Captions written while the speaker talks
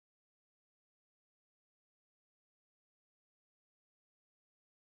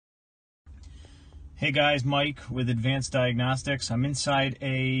Hey guys, Mike with Advanced Diagnostics. I'm inside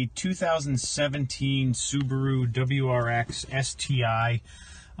a 2017 Subaru WRX-STI.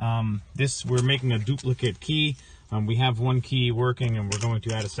 We're making a duplicate key. We have one key working and we're going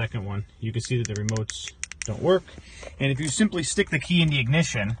to add a second one. You can see that the remotes don't work. And if you simply stick the key in the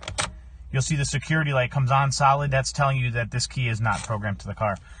ignition, you'll see the security light comes on solid. That's telling you that this key is not programmed to the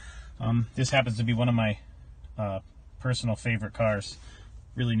car. This happens to be one of my personal favorite cars.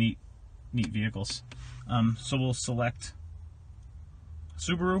 Really neat vehicles. So we'll select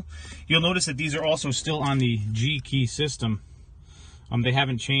Subaru. You'll notice that these are also still on the G key system. They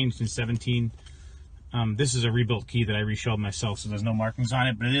haven't changed since 17. This is a rebuilt key that I reshelled myself, so there's no markings on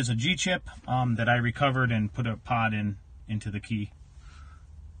it, but it is a G chip that I recovered and put a pod into the key.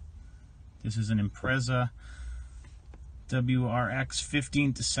 This is an Impreza WRX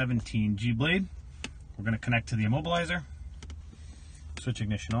 15 to 17 G blade. We're going to connect to the immobilizer. Switch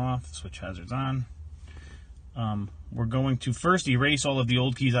ignition off, switch hazards on. We're going to first erase all of the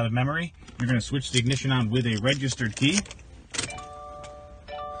old keys out of memory. You're going to switch the ignition on with a registered key.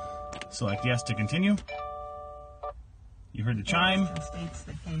 Select yes to continue. You heard the chime.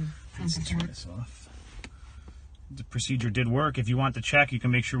 Let's turn this off. The procedure did work. If you want to check, you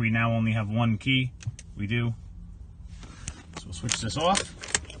can make sure we now only have one key. We do. So we'll switch this off.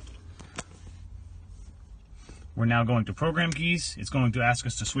 We're now going to program keys. It's going to ask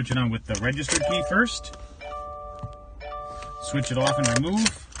us to switch it on with the registered key first. Switch it off and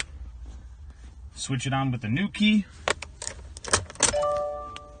remove. Switch it on with the new key.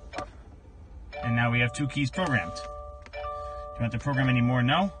 And now we have two keys programmed. Do you want to program any more?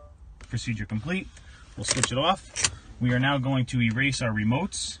 No. Procedure complete. We'll switch it off. We are now going to erase our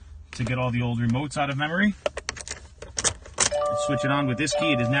remotes to get all the old remotes out of memory. Let's switch it on with this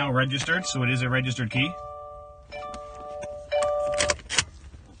key. It is now registered, so it is a registered key.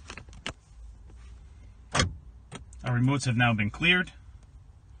 Our remotes have now been cleared.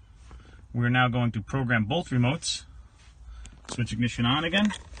 We're now going to program both remotes. Switch ignition on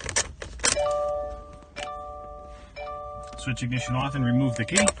again. Switch ignition off and remove the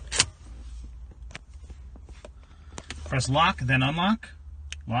key. Press lock, then unlock.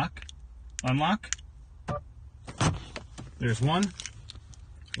 Lock, unlock. There's one.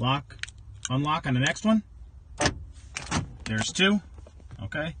 Lock, unlock on the next one. There's two.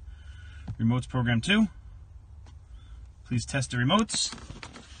 Okay. Remotes program 2. Please test the remotes.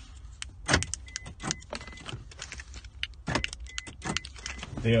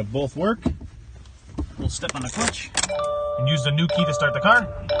 They both work. We'll step on the clutch and use the new key to start the car.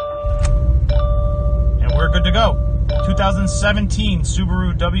 And we're good to go. 2017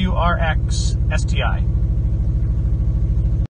 Subaru WRX-STI.